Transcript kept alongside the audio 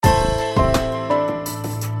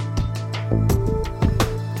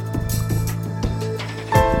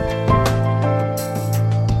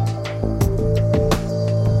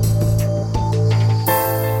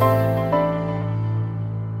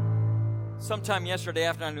Sometime yesterday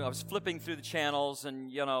afternoon, I was flipping through the channels,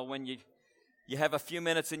 and, when you have a few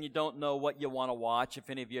minutes and you don't know what you want to watch,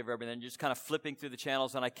 if any of you have ever been, you're just kind of flipping through the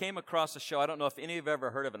channels, and I came across a show. I don't know if any of you have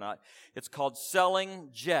ever heard of it or not. It's called Selling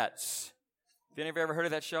Jets. Have any of you ever heard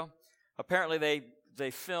of that show? Apparently,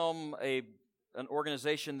 they film an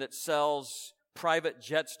organization that sells private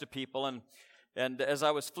jets to people, and as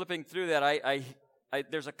I was flipping through that,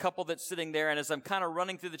 there's a couple that's sitting there, and as I'm kind of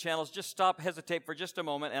running through the channels, just hesitate for just a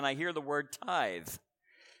moment, and I hear the word tithe.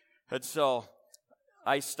 And so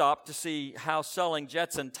I stopped to see how selling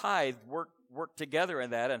jets and tithe work together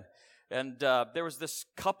in that. And there was this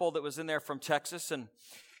couple that was in there from Texas, and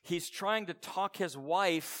he's trying to talk his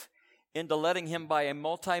wife into letting him buy a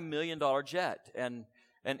multi-million-dollar jet. And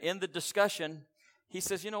in the discussion, he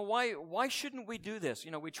says, why shouldn't we do this?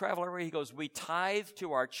 We travel everywhere. He goes, we tithe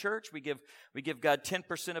to our church. We give God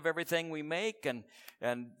 10% of everything we make, and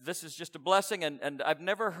this is just a blessing. And I've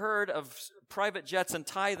never heard of private jets and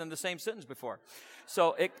tithe in the same sentence before.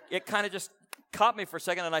 So it kind of just caught me for a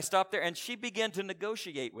second, and I stopped there, and she began to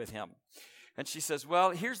negotiate with him. And she says,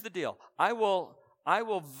 well, here's the deal. I will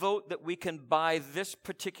vote that we can buy this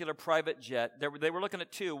particular private jet. They were looking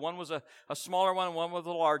at two. One was a smaller one, and one was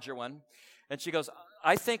a larger one. And she goes,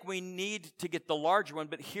 I think we need to get the larger one,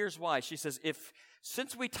 but here's why. She says,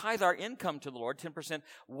 since we tithe our income to the Lord, 10%,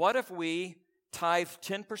 what if we tithe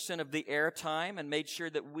 10% of the airtime and made sure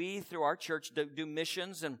that we, through our church, do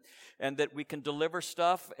missions and that we can deliver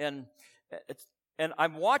stuff? And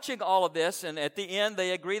I'm watching all of this, and at the end,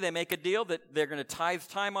 they agree. They make a deal that they're going to tithe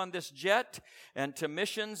time on this jet and to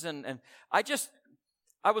missions. And I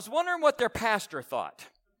was wondering what their pastor thought.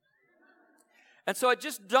 And so it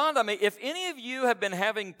just dawned on me, if any of you have been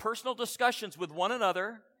having personal discussions with one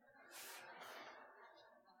another,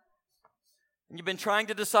 and you've been trying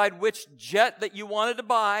to decide which jet that you wanted to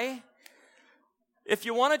buy, if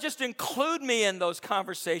you want to just include me in those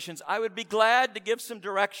conversations, I would be glad to give some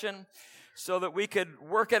direction so that we could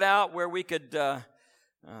work it out where we could go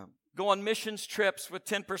on missions trips with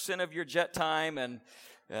 10% of your jet time and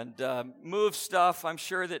move stuff. I'm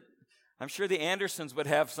sure the Andersons would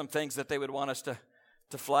have some things that they would want us to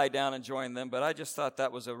fly down and join them, but I just thought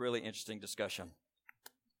that was a really interesting discussion.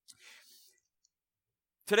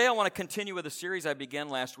 Today I want to continue with a series I began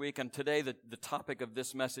last week, and today the topic of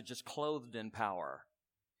this message is clothed in power.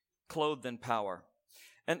 Clothed in power.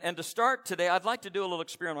 And to start today, I'd like to do a little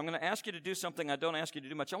experiment. I'm going to ask you to do something I don't ask you to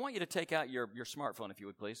do much. I want you to take out your smartphone, if you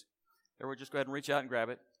would, please. Everyone, just go ahead and reach out and grab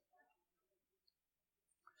it.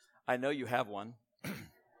 I know you have one.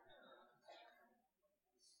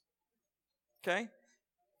 Okay?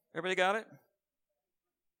 Everybody got it?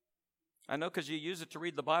 I know, because you use it to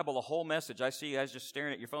read the Bible, the whole message. I see you guys just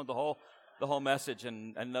staring at your phone the whole message,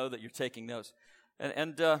 and know that you're taking notes.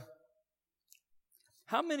 And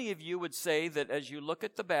how many of you would say that as you look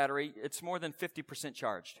at the battery, it's more than 50%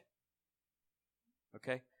 charged?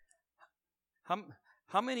 Okay?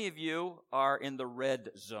 How many of you are in the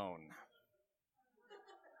red zone?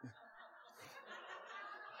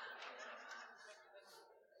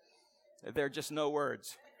 There are just no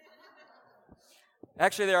words.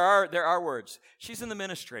 Actually, there are words. She's in the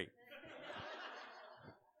ministry.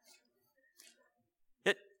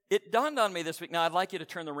 It dawned on me this week. Now, I'd like you to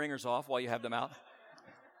turn the ringers off while you have them out.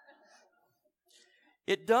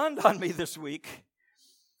 It dawned on me this week,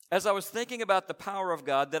 as I was thinking about the power of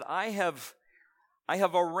God, that I have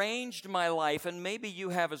arranged my life, and maybe you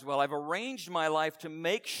have as well. I've arranged my life to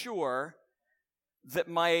make sure that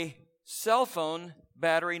my cell phone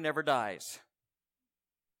battery never dies.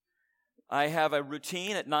 I have a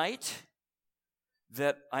routine at night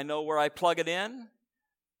that I know where I plug it in.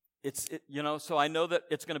 So I know that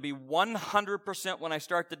it's going to be 100% when I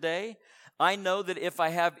start the day. I know that if I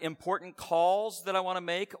have important calls that I want to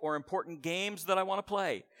make or important games that I want to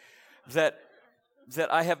play, that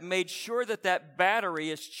I have made sure that battery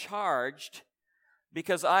is charged,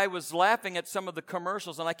 because I was laughing at some of the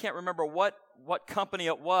commercials, and I can't remember what company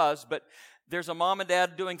it was, but there's a mom and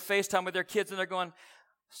dad doing FaceTime with their kids, and they're going,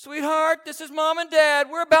 "Sweetheart, this is Mom and Dad.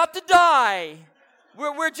 We're about to die.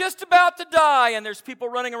 We're just about to die." And there's people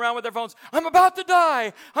running around with their phones. "I'm about to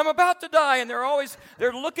die. I'm about to die." And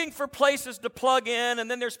they're looking for places to plug in.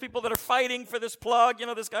 And then there's people that are fighting for this plug.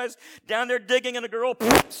 This guy's down there digging, and a girl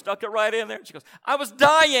stuck it right in there. And she goes, "I was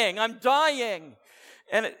dying. I'm dying."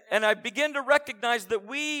 And I begin to recognize that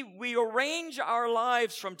we arrange our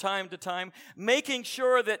lives from time to time, making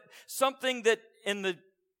sure that something that in the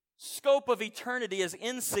scope of eternity is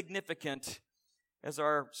insignificant, as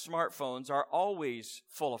our smartphones, are always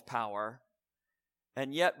full of power.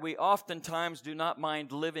 And yet we oftentimes do not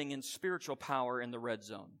mind living in spiritual power in the red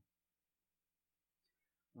zone,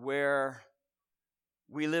 where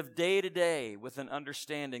we live day to day with an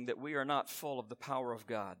understanding that we are not full of the power of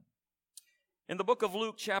God. In the book of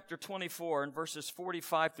Luke, chapter 24, in verses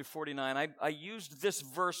 45 through 49, I used this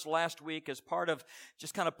verse last week as part of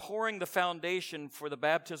just kind of pouring the foundation for the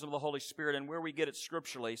baptism of the Holy Spirit and where we get it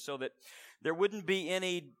scripturally, so that there wouldn't be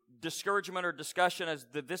any discouragement or discussion as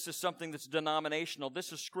that this is something that's denominational.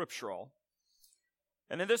 This is scriptural.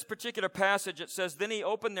 And in this particular passage, it says, "Then he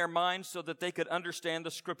opened their minds so that they could understand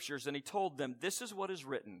the scriptures, and he told them, 'This is what is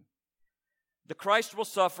written. The Christ will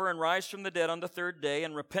suffer and rise from the dead on the third day,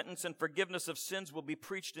 and repentance and forgiveness of sins will be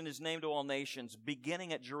preached in his name to all nations,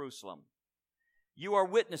 beginning at Jerusalem. You are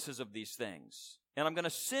witnesses of these things, and I'm going to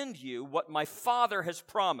send you what my Father has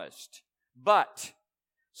promised. But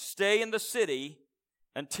stay in the city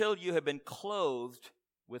until you have been clothed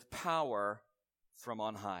with power from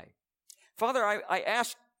on high.'" Father, I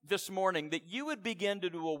ask this morning that you would begin to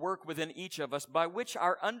do a work within each of us by which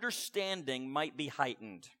our understanding might be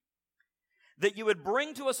heightened. That you would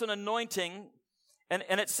bring to us an anointing,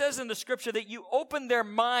 and it says in the scripture that you open their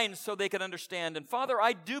minds so they can understand. And Father,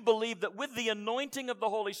 I do believe that with the anointing of the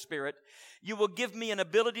Holy Spirit, you will give me an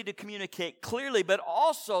ability to communicate clearly, but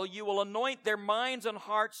also you will anoint their minds and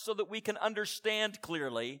hearts so that we can understand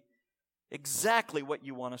clearly exactly what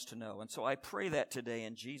you want us to know. And so I pray that today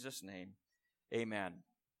in Jesus' name, amen.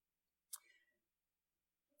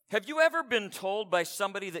 Have you ever been told by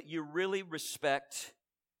somebody that you really respect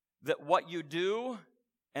that what you do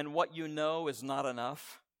and what you know is not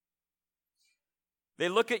enough? They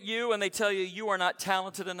look at you and they tell you, you are not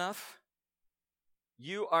talented enough.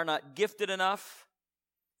 You are not gifted enough.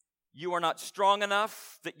 You are not strong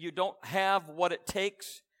enough, that you don't have what it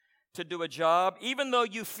takes to do a job. Even though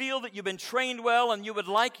you feel that you've been trained well and you would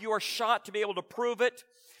like your shot to be able to prove it.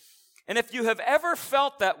 And if you have ever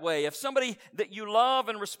felt that way, if somebody that you love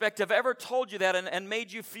and respect have ever told you that and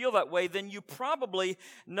made you feel that way, then you probably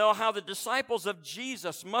know how the disciples of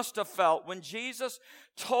Jesus must have felt when Jesus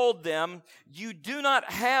told them, "You do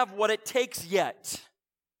not have what it takes yet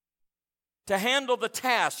to handle the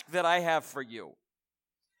task that I have for you."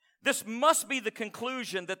 This must be the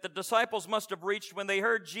conclusion that the disciples must have reached when they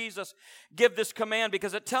heard Jesus give this command,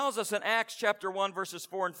 because it tells us in Acts chapter 1, verses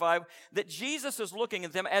 4 and 5, that Jesus is looking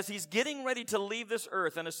at them as he's getting ready to leave this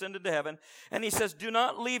earth and ascend into heaven. And he says, "Do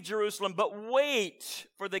not leave Jerusalem, but wait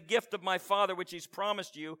for the gift of my Father, which he's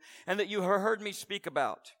promised you, and that you have heard me speak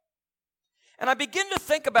about." And I begin to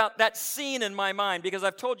think about that scene in my mind, because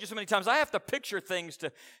I've told you so many times, I have to picture things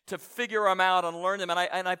to figure them out and learn them. And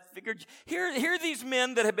I figured, here are these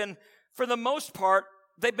men that have been, for the most part,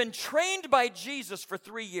 they've been trained by Jesus for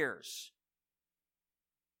 3 years.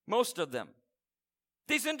 Most of them.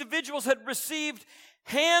 These individuals had received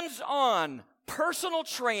hands-on, personal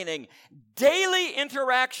training, daily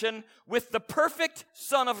interaction with the perfect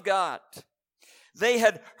Son of God. They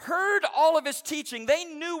had heard all of his teaching. They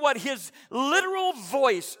knew what his literal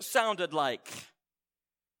voice sounded like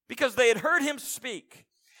because they had heard him speak.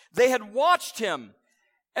 They had watched him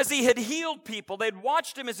as he had healed people. They'd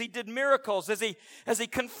watched him as he did miracles, as he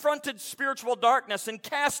confronted spiritual darkness and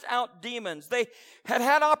cast out demons. They had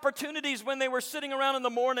had opportunities when they were sitting around in the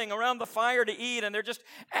morning around the fire to eat, and they're just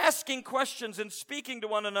asking questions and speaking to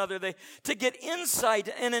one another to get insight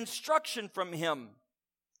and instruction from him.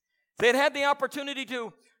 They had had the opportunity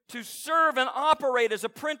to serve and operate as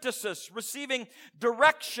apprentices, receiving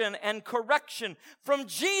direction and correction from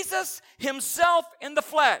Jesus himself in the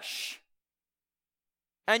flesh.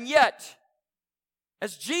 And yet,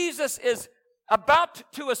 as Jesus is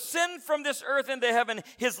about to ascend from this earth into heaven,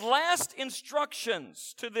 his last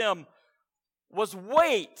instructions to them was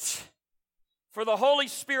wait for the Holy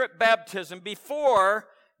Spirit baptism before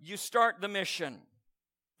you start the mission.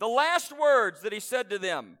 The last words that he said to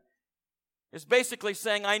them is basically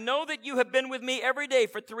saying, "I know that you have been with me every day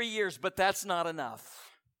for 3 years, but that's not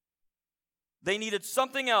enough." They needed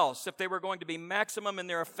something else if they were going to be maximum in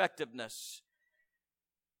their effectiveness.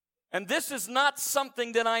 And this is not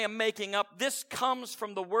something that I am making up. This comes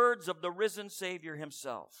from the words of the risen Savior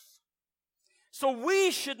himself. So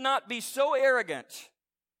we should not be so arrogant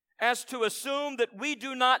as to assume that we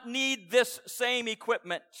do not need this same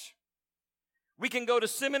equipment. We can go to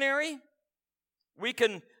seminary. We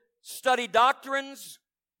can study doctrines.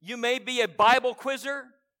 You may be a Bible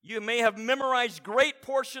quizzer. You may have memorized great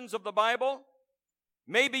portions of the Bible.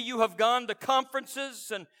 Maybe you have gone to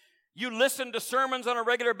conferences and you listen to sermons on a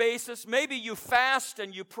regular basis. Maybe you fast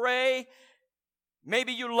and you pray.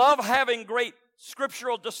 Maybe you love having great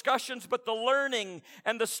scriptural discussions, but the learning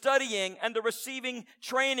and the studying and the receiving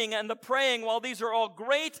training and the praying, while these are all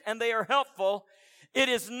great and they are helpful, it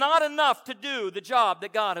is not enough to do the job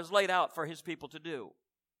that God has laid out for his people to do.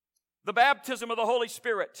 the baptism of the Holy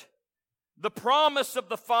Spirit, the promise of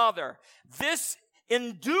the Father, this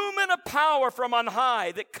endowment of power from on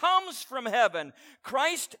high that comes from heaven,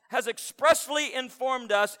 Christ has expressly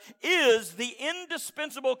informed us, is the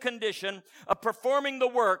indispensable condition of performing the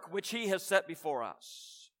work which he has set before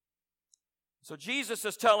us. So Jesus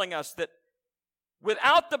is telling us that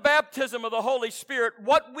without the baptism of the Holy Spirit,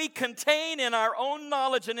 what we contain in our own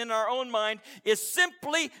knowledge and in our own mind is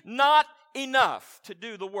simply not enough to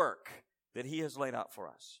do the work that he has laid out for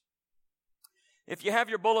us. If you have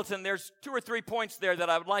your bulletin, there's 2 or 3 points there that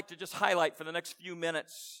I would like to just highlight for the next few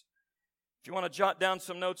minutes. If you want to jot down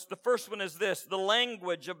some notes, the first one is this: the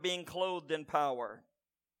language of being clothed in power.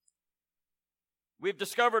 We've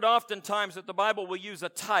discovered oftentimes that the Bible will use a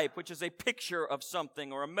type, which is a picture of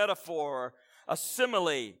something or a metaphor or a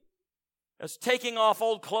simile, as taking off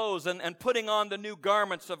old clothes and putting on the new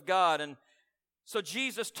garments of God. And so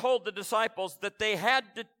Jesus told the disciples that they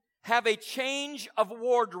had to have a change of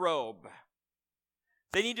wardrobe.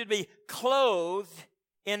 They needed to be clothed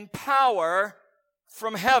in power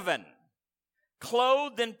from heaven.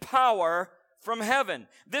 Clothed in power from heaven.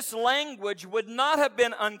 This language would not have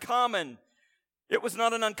been uncommon. It was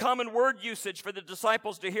not an uncommon word usage for the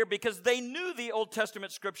disciples to hear because they knew the Old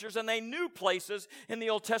Testament scriptures and they knew places in the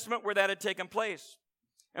Old Testament where that had taken place.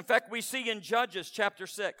 In fact, we see in Judges chapter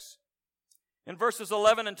 6, in verses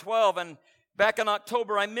 11 and 12, and back in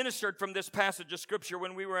October I ministered from this passage of scripture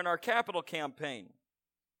when we were in our capital campaign,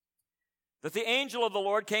 that the angel of the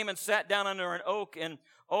Lord came and sat down under an oak in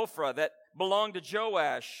Ophrah that belonged to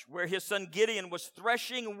Joash, where his son Gideon was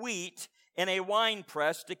threshing wheat in a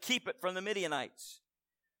winepress to keep it from the Midianites.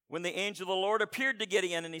 When the angel of the Lord appeared to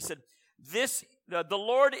Gideon, and he said, the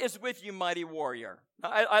Lord is with you, mighty warrior.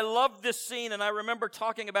 I love this scene, and I remember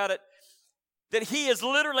talking about it, that he is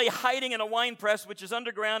literally hiding in a winepress, which is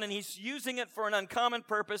underground, and he's using it for an uncommon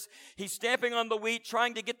purpose. He's stamping on the wheat,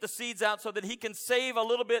 trying to get the seeds out so that he can save a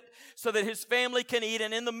little bit so that his family can eat.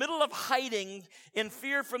 And in the middle of hiding in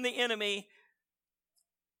fear from the enemy,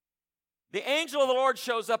 the angel of the Lord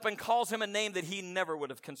shows up and calls him a name that he never would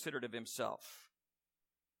have considered of himself.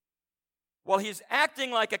 While he's acting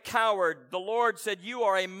like a coward, the Lord said, "You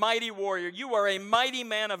are a mighty warrior. You are a mighty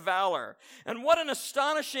man of valor." And what an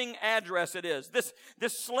astonishing address it is. This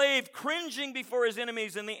slave cringing before his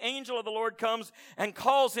enemies, and the angel of the Lord comes and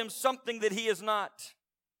calls him something that he is not.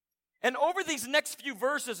 And over these next few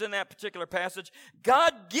verses in that particular passage,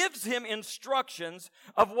 God gives him instructions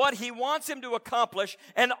of what he wants him to accomplish,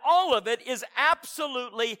 and all of it is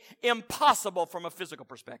absolutely impossible from a physical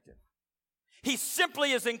perspective. He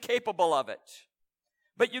simply is incapable of it.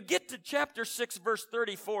 But you get to chapter 6, verse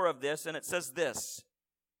 34 of this, and it says this: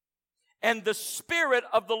 "And the Spirit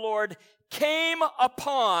of the Lord came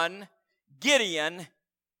upon Gideon,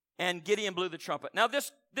 and Gideon blew the trumpet." Now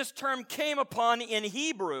this term "came upon" in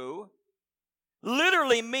Hebrew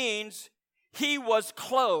literally means he was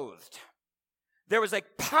clothed. There was a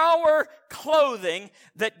power clothing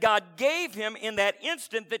that God gave him in that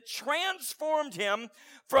instant that transformed him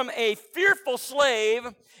from a fearful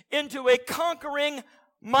slave into a conquering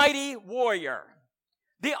mighty warrior.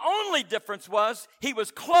 The only difference was he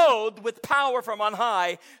was clothed with power from on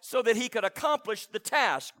high so that he could accomplish the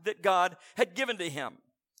task that God had given to him.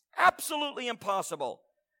 Absolutely impossible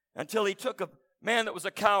until he took a man that was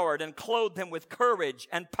a coward and clothed him with courage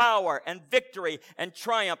and power and victory and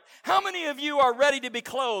triumph. How many of you are ready to be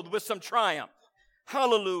clothed with some triumph?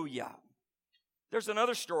 Hallelujah. There's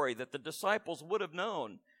another story that the disciples would have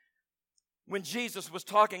known when Jesus was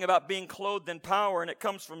talking about being clothed in power, and it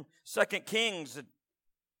comes from 2 Kings,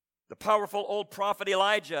 the powerful old prophet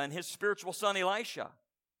Elijah and his spiritual son Elisha.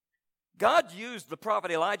 God used the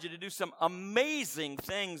prophet Elijah to do some amazing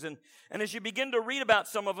things. And as you begin to read about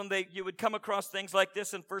some of them, you would come across things like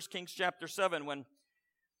this in 1 Kings chapter 7, when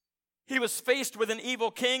he was faced with an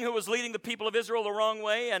evil king who was leading the people of Israel the wrong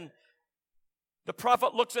way. And the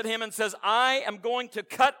prophet looks at him and says, "I am going to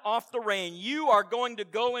cut off the rain. You are going to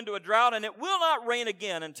go into a drought, and it will not rain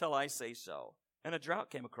again until I say so." And a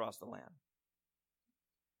drought came across the land.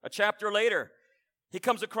 A chapter later, he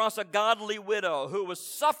comes across a godly widow who was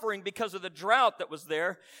suffering because of the drought that was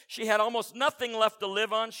there. She had almost nothing left to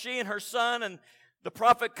live on, she and her son, and the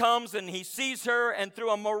prophet comes and he sees her, and through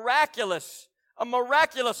a miraculous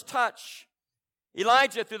touch,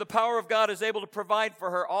 Elijah, through the power of God, is able to provide for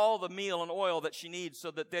her all the meal and oil that she needs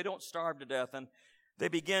so that they don't starve to death, and they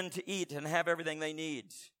begin to eat and have everything they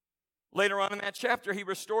need. Later on in that chapter, he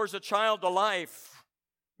restores a child to life.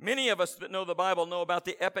 Many of us that know the Bible know about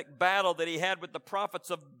the epic battle that he had with the prophets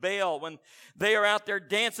of Baal when they are out there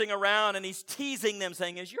dancing around and he's teasing them,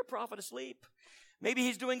 saying, "Is your prophet asleep? Maybe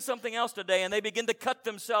he's doing something else today, and they begin to cut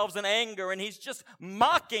themselves in anger, and he's just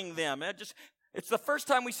mocking them. It's the first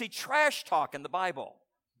time we see trash talk in the Bible.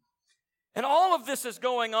 And all of this is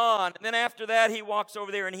going on. And then after that, he walks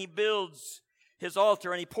over there and he builds his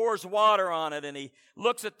altar, and he pours water on it, and he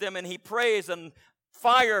looks at them and he prays, and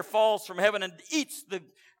fire falls from heaven and eats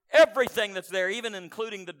everything that's there, even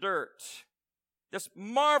including the dirt. This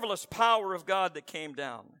marvelous power of God that came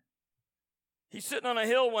down. He's sitting on a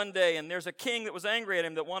hill one day, and there's a king that was angry at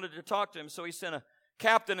him that wanted to talk to him, so he sent a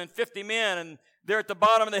captain and 50 men, and they're at the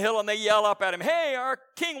bottom of the hill, and they yell up at him, "Hey, our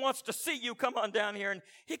king wants to see you. Come on down here." And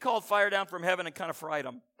he called fire down from heaven and kind of fried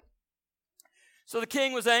them. So the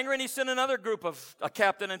king was angry, and he sent another group of a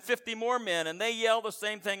captain and 50 more men, and they yell the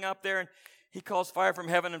same thing up there, and he calls fire from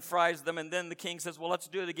heaven and fries them. And then the king says, "Well, let's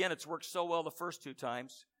do it again. It's worked so well the first 2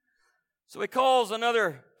 times. So he calls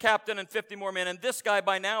another captain and 50 more men, and this guy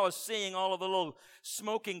by now is seeing all of the little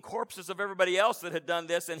smoking corpses of everybody else that had done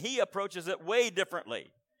this, and he approaches it way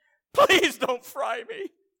differently. "Please don't fry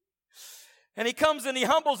me." And he comes and he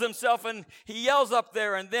humbles himself, and he yells up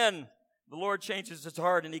there, and then the Lord changes his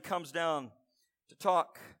heart, and he comes down to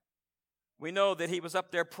talk. We know that he was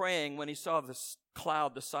up there praying when he saw this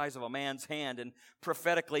cloud the size of a man's hand, and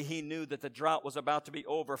prophetically he knew that the drought was about to be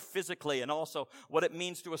over physically, and also what it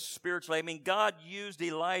means to us spiritually. I mean, God used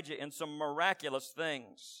Elijah in some miraculous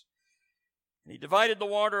things. And he divided the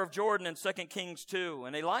water of Jordan in 2 Kings 2,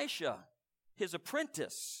 and Elisha, his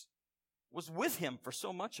apprentice, was with him for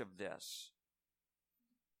so much of this.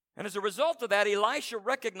 And as a result of that, Elisha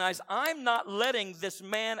recognized, I'm not letting this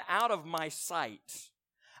man out of my sight.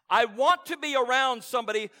 I want to be around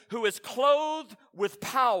somebody who is clothed with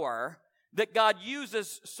power that God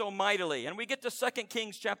uses so mightily. And we get to 2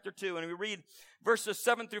 Kings chapter 2, and we read verses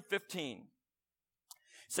 7 through 15. It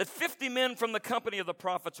said, 50 men from the company of the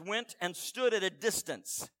prophets went and stood at a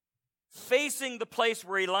distance, facing the place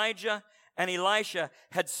where Elijah and Elisha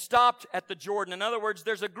had stopped at the Jordan. In other words,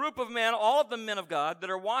 there's a group of men, all of them men of God, that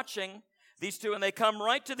are watching these two, and they come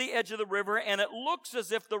right to the edge of the river, and it looks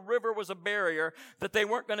as if the river was a barrier that they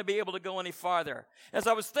weren't going to be able to go any farther. As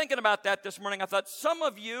I was thinking about that this morning, I thought some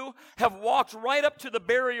of you have walked right up to the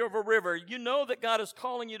barrier of a river. You know that God is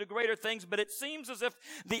calling you to greater things, but it seems as if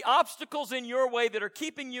the obstacles in your way that are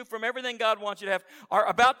keeping you from everything God wants you to have are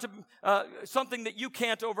about to something that you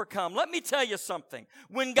can't overcome. Let me tell you something.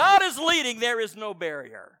 When God is leading, there is no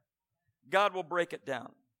barrier. God will break it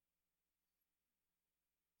down.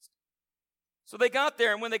 So they got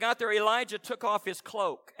there, and when they got there, Elijah took off his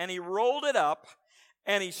cloak, and he rolled it up,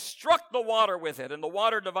 and he struck the water with it, and the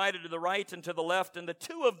water divided to the right and to the left, and the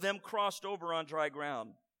two of them crossed over on dry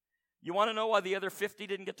ground. You want to know why the other 50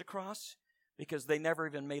 didn't get to cross? Because they never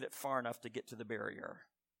even made it far enough to get to the barrier.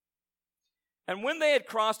 And when they had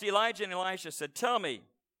crossed, Elijah and Elisha said,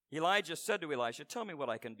 Elijah said to Elisha, "Tell me what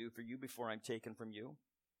I can do for you before I'm taken from you."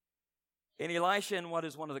 And Elisha, in what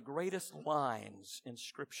is one of the greatest lines in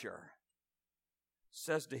Scripture,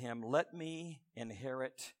 says to him, "Let me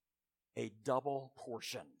inherit a double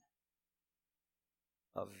portion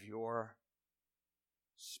of your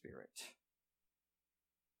spirit."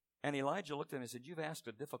 And Elijah looked at him and said, "You've asked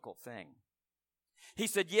a difficult thing." He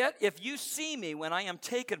said, "Yet if you see me when I am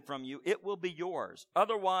taken from you, it will be yours.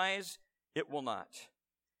 Otherwise, it will not."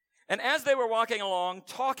 And as they were walking along,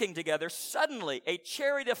 talking together, suddenly a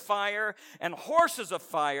chariot of fire and horses of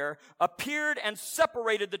fire appeared and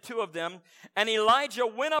separated the two of them. And Elijah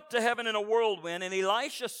went up to heaven in a whirlwind, and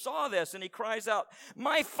Elisha saw this, and he cries out,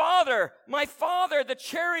 my father, the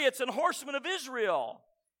chariots and horsemen of Israel."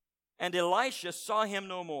 And Elisha saw him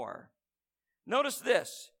no more. Notice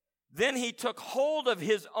this. Then he took hold of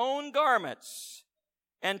his own garments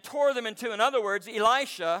and tore them in two. In other words,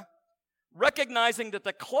 Elisha, recognizing that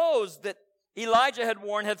the clothes that Elijah had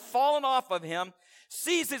worn had fallen off of him,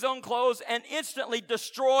 sees his own clothes and instantly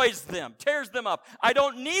destroys them, tears them up. I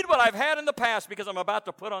don't need what I've had in the past because I'm about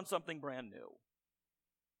to put on something brand new.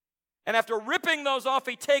 And after ripping those off,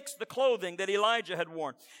 he takes the clothing that Elijah had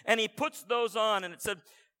worn and he puts those on. And it said,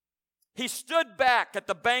 he stood back at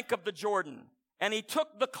the bank of the Jordan, and he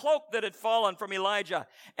took the cloak that had fallen from Elijah,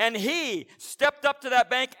 and he stepped up to that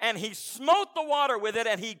bank, and he smote the water with it,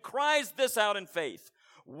 and he cries this out in faith,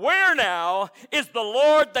 "Where now is the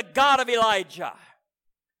Lord, the God of Elijah?"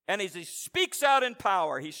 And as he speaks out in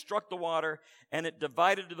power, he struck the water, and it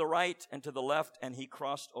divided to the right and to the left, and he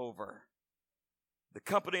crossed over. The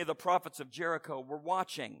company of the prophets of Jericho were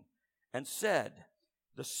watching and said,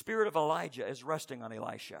 "The spirit of Elijah is resting on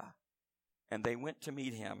Elisha." And they went to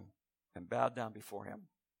meet him and bowed down before him.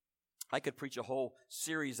 I could preach a whole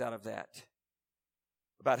series out of that,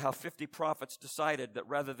 about how 50 prophets decided that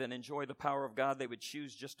rather than enjoy the power of God, they would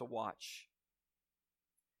choose just to watch.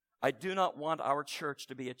 I do not want our church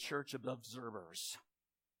to be a church of observers.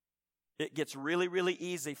 It gets really, really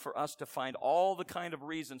easy for us to find all the kind of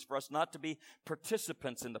reasons for us not to be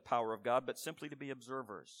participants in the power of God, but simply to be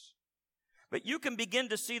observers. But you can begin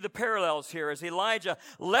to see the parallels here. As Elijah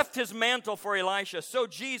left his mantle for Elisha, so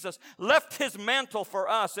Jesus left his mantle for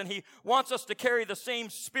us, and he wants us to carry the same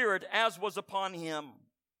spirit as was upon him.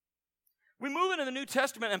 We move into the New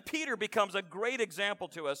Testament, and Peter becomes a great example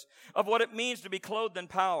to us of what it means to be clothed in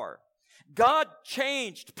power. God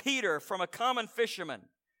changed Peter from a common fisherman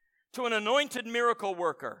to an anointed miracle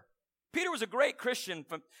worker. Peter was a great Christian,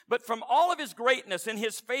 but from all of his greatness in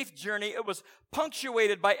his faith journey, it was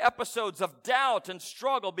punctuated by episodes of doubt and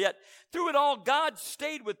struggle. Yet through it all, God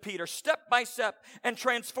stayed with Peter step by step and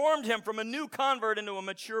transformed him from a new convert into a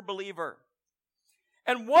mature believer.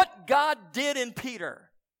 And what God did in Peter,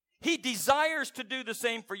 he desires to do the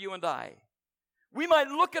same for you and I. We might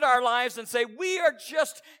look at our lives and say, we are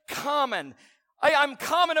just common. I'm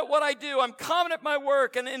common at what I do. I'm common at my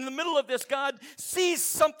work. And in the middle of this, God sees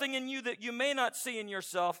something in you that you may not see in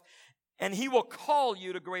yourself, and he will call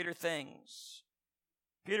you to greater things.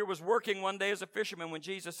 Peter was working one day as a fisherman when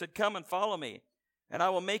Jesus said, come and follow me, and I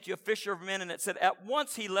will make you a fisher of men. And it said, at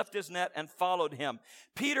once he left his net and followed him.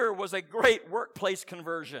 Peter was a great workplace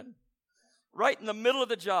conversion. Right in the middle of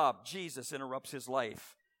the job, Jesus interrupts his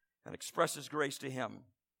life and expresses grace to him.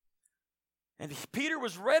 And Peter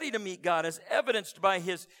was ready to meet God, as evidenced by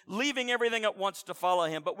his leaving everything at once to follow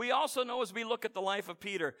him. But we also know, as we look at the life of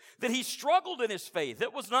Peter, that he struggled in his faith.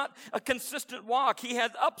 It was not a consistent walk. He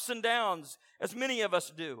had ups and downs, as many of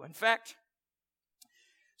us do. In fact,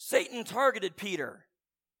 Satan targeted Peter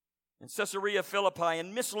in Caesarea Philippi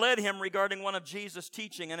and misled him regarding one of Jesus'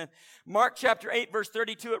 teaching. And in Mark chapter 8, verse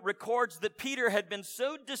 32, it records that Peter had been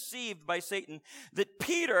so deceived by Satan that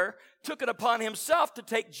Peter took it upon himself to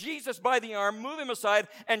take Jesus by the arm, move him aside,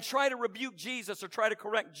 and try to rebuke Jesus or try to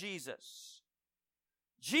correct Jesus.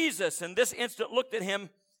 Jesus, in this instant, looked at him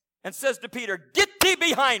and says to Peter, get thee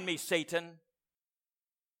behind me, Satan.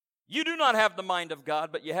 You do not have the mind of God,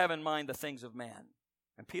 but you have in mind the things of man.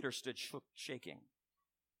 And Peter stood shaking.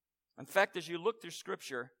 In fact, as you look through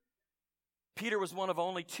Scripture, Peter was one of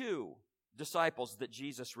only 2 disciples that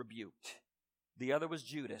Jesus rebuked. The other was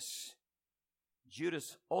Judas.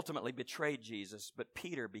 Judas ultimately betrayed Jesus, but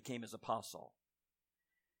Peter became his apostle.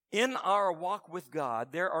 In our walk with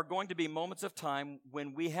God, there are going to be moments of time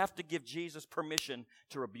when we have to give Jesus permission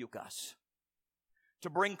to rebuke us, to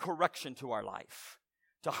bring correction to our life,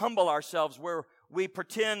 to humble ourselves where we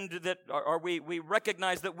pretend that, or we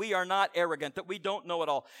recognize that we are not arrogant, that we don't know it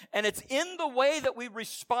all. And it's in the way that we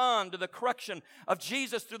respond to the correction of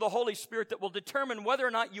Jesus through the Holy Spirit that will determine whether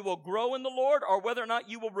or not you will grow in the Lord or whether or not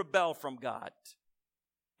you will rebel from God.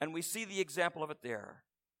 And we see the example of it there.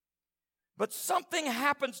 But something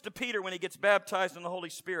happens to Peter when he gets baptized in the Holy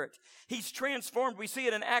Spirit. He's transformed. We see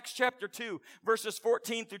it in Acts chapter 2, verses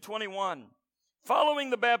 14 through 21. Following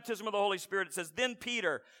the baptism of the Holy Spirit, it says, then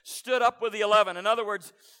Peter stood up with the 11. In other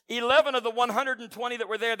words, 11 of the 120 that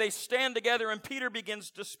were there, they stand together, and Peter begins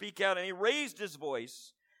to speak out, and he raised his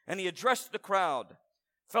voice, and he addressed the crowd.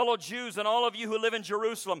 Fellow Jews and all of you who live in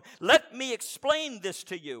Jerusalem, let me explain this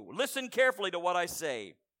to you. Listen carefully to what I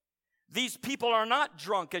say. These people are not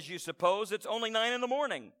drunk, as you suppose. It's only 9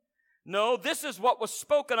 a.m. No, this is what was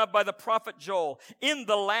spoken of by the prophet Joel. In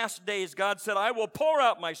the last days, God said, I will pour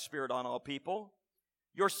out my Spirit on all people.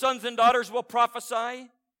 Your sons and daughters will prophesy.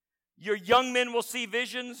 Your young men will see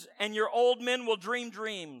visions, and your old men will dream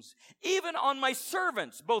dreams. Even on my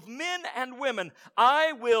servants, both men and women,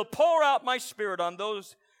 I will pour out my Spirit on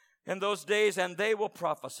those in those days, and they will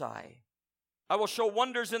prophesy. I will show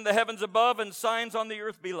wonders in the heavens above and signs on the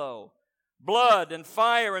earth below. Blood and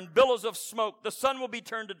fire and billows of smoke. The sun will be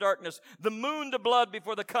turned to darkness, the moon to blood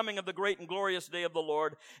before the coming of the great and glorious day of the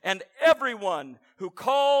Lord. And everyone who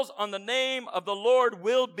calls on the name of the Lord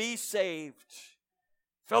will be saved.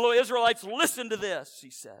 Fellow Israelites, listen to this, he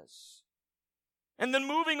says. And then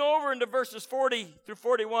moving over into verses 40 through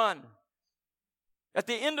 41. At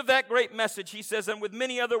the end of that great message, he says, and with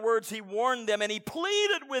many other words, he warned them and he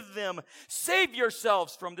pleaded with them, save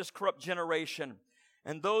yourselves from this corrupt generation.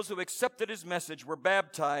 And those who accepted his message were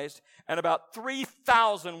baptized, and about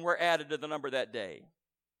 3,000 were added to the number that day.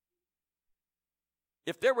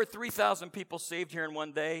 If there were 3,000 people saved here in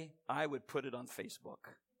one day, I would put it on Facebook.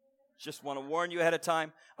 Just want to warn you ahead of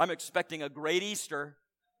time. I'm expecting a great Easter.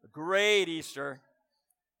 A great Easter.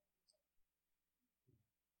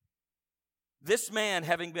 This man,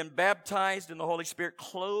 having been baptized in the Holy Spirit,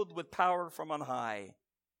 clothed with power from on high,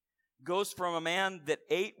 goes from a man that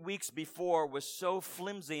 8 weeks before was so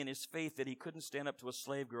flimsy in his faith that he couldn't stand up to a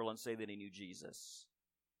slave girl and say that he knew Jesus.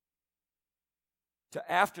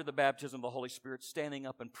 to after the baptism of the Holy Spirit, standing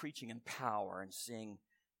up and preaching in power and seeing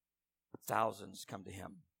thousands come to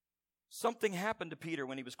him. Something happened to Peter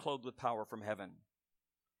when he was clothed with power from heaven.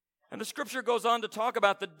 And the scripture goes on to talk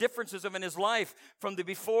about the differences in his life from the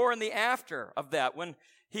before and the after of that. When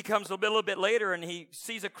he comes a little bit later and he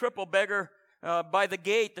sees a crippled beggar by the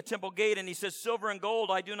gate, the temple gate, and he says, "Silver and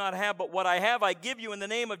gold I do not have, but what I have I give you in the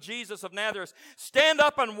name of Jesus of Nazareth. Stand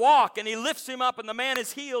up and walk." And he lifts him up, and the man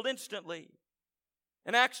is healed instantly.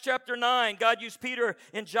 In Acts chapter 9, God used Peter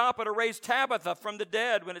in Joppa to raise Tabitha from the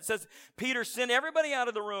dead. When it says Peter sent everybody out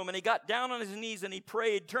of the room, and he got down on his knees and he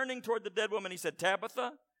prayed, turning toward the dead woman. He said,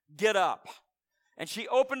 "Tabitha, get up." And she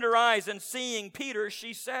opened her eyes, and seeing Peter,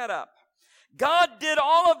 she sat up. God did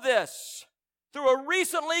all of this through a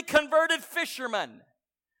recently converted fisherman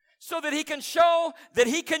so that he can show that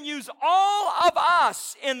he can use all of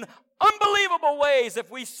us in unbelievable ways if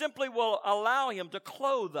we simply will allow him to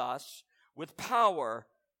clothe us with power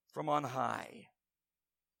from on high.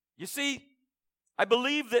 You see, I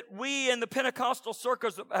believe that we in the Pentecostal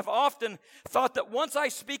circles have often thought that once I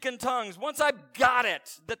speak in tongues, once I've got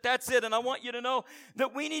it, that's it. And I want you to know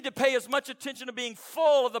that we need to pay as much attention to being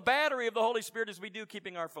full of the battery of the Holy Spirit as we do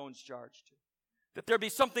keeping our phones charged. That there be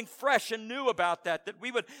something fresh and new about that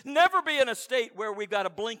we would never be in a state where we've got a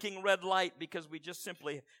blinking red light because we just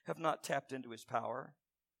simply have not tapped into his power.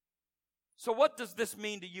 So what does this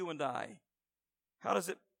mean to you and I? How does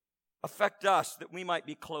it affect us that we might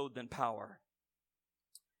be clothed in power?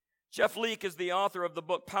 Jeff Leake is the author of the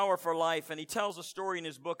book Power for Life, and he tells a story in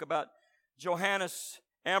his book about Johannes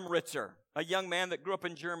Amritzer, a young man that grew up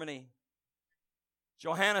in Germany.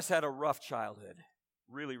 Johannes had a rough childhood,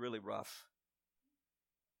 really, really rough.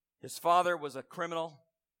 His father was a criminal,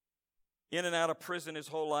 in and out of prison his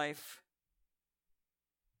whole life.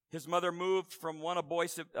 His mother moved from one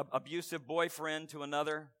abusive boyfriend to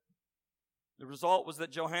another. The result was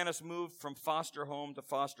that Johannes moved from foster home to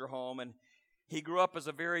foster home, and he grew up as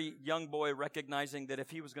a very young boy, recognizing that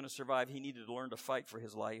if he was going to survive, he needed to learn to fight for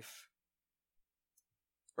his life.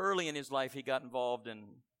 Early in his life, he got involved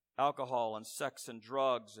in alcohol and sex and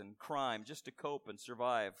drugs and crime just to cope and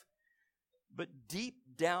survive. But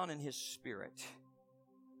deep down in his spirit,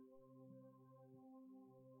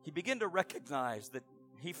 he began to recognize that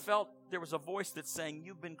he felt there was a voice that's saying,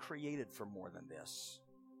 "You've been created for more than this.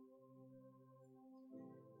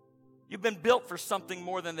 You've been built for something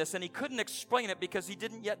more than this." And he couldn't explain it because he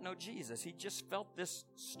didn't yet know Jesus. He just felt this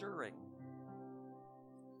stirring.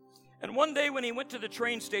 And one day when he went to the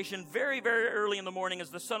train station very, very early in the morning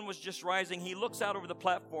as the sun was just rising, he looks out over the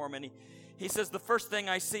platform and he says, "The first thing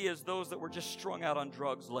I see is those that were just strung out on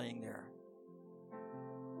drugs laying there."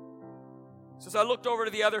 He says, "I looked over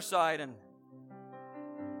to the other side and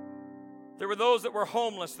there were those that were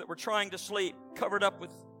homeless that were trying to sleep, covered up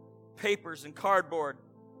with papers and cardboard."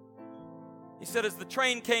 He said, "As the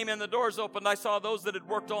train came in, the doors opened, I saw those that had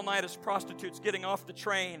worked all night as prostitutes getting off the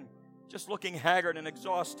train, just looking haggard and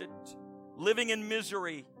exhausted, living in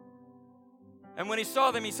misery. And when he saw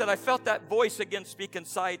them, he said, I felt that voice again speak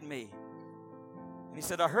inside me. And he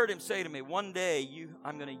said, I heard him say to me, one day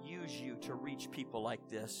I'm going to use you to reach people like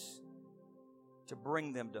this, to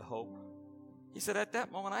bring them to hope." He said, at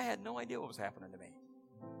that moment, I had no idea what was happening to me.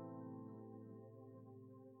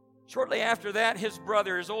 Shortly after that, his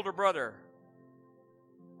older brother,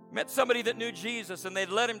 met somebody that knew Jesus, and they'd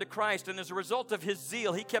led him to Christ. And as a result of his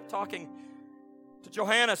zeal, he kept talking to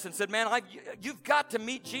Johannes and said, "Man, you've got to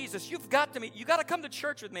meet Jesus. You got to come to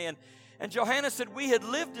church with me." And Johannes said, we had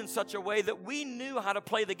lived in such a way that we knew how to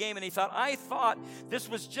play the game. And he thought, I thought this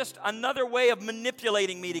was just another way of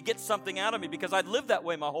manipulating me to get something out of me because I'd lived that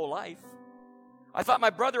way my whole life. I thought my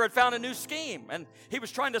brother had found a new scheme, and he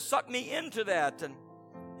was trying to suck me into that. And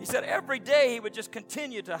he said every day he would just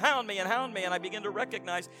continue to hound me, and I began to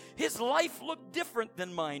recognize his life looked different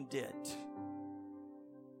than mine did.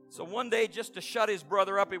 So one day, just to shut his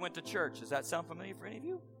brother up, he went to church. Does that sound familiar for any of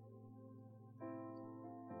you?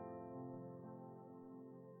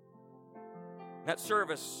 In that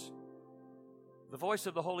service, the voice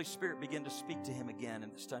of the Holy Spirit began to speak to him again,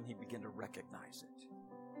 and this time he began to recognize it.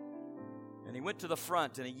 And he went to the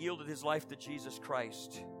front and he yielded his life to Jesus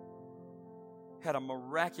Christ. Had a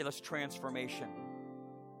miraculous transformation.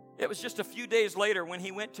 It was just a few days later when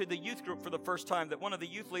he went to the youth group for the first time that one of the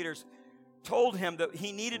youth leaders told him that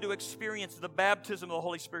he needed to experience the baptism of the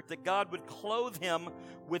Holy Spirit, that God would clothe him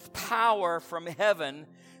with power from heaven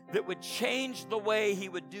that would change the way he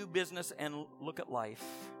would do business and look at life.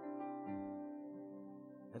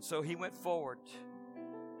 And so he went forward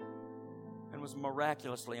and was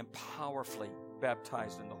miraculously and powerfully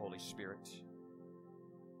baptized in the Holy Spirit.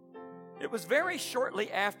 It was very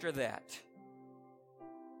shortly after that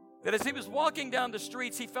that as he was walking down the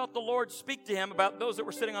streets, he felt the Lord speak to him about those that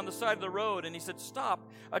were sitting on the side of the road. And he said,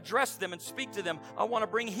 stop, address them and speak to them. I want to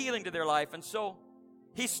bring healing to their life. And so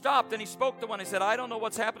he stopped and he spoke to one. He said, I don't know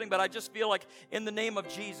what's happening, but I just feel like in the name of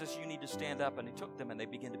Jesus, you need to stand up. And he took them and they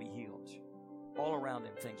began to be healed. All around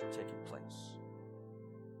him, things were taking place.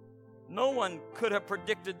 No one could have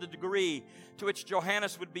predicted the degree to which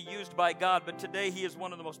Johannes would be used by God, but today he is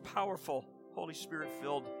one of the most powerful, Holy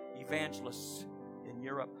Spirit-filled evangelists in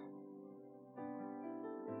Europe.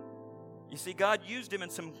 You see, God used him in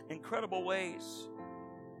some incredible ways.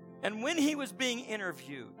 And when he was being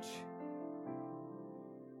interviewed,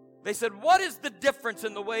 they said, what is the difference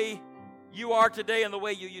in the way you are today and the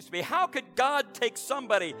way you used to be? How could God take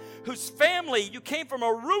somebody whose family, you came from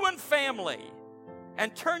a ruined family,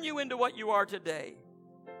 and turn you into what you are today?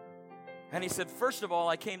 And he said, first of all,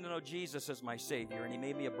 I came to know Jesus as my Savior, and he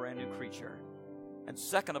made me a brand new creature. And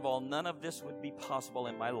second of all, none of this would be possible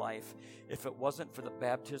in my life if it wasn't for the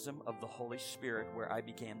baptism of the Holy Spirit, where I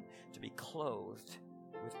began to be clothed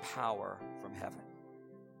with power from heaven.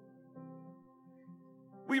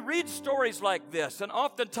 We read stories like this, and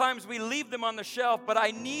oftentimes we leave them on the shelf, but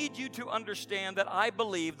I need you to understand that I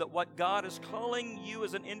believe that what God is calling you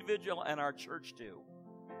as an individual and our church to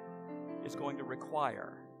is going to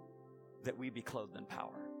require that we be clothed in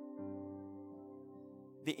power.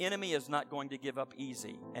 The enemy is not going to give up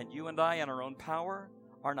easy, and you and I in our own power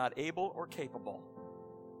are not able or capable.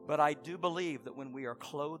 But I do believe that when we are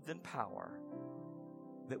clothed in power,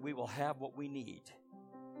 that we will have what we need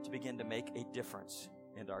to begin to make a difference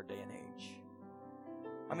in our day and age.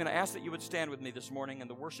 I'm going to ask that you would stand with me this morning, and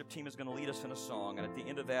the worship team is going to lead us in a song, and at the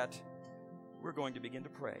end of that, we're going to begin to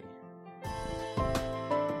pray.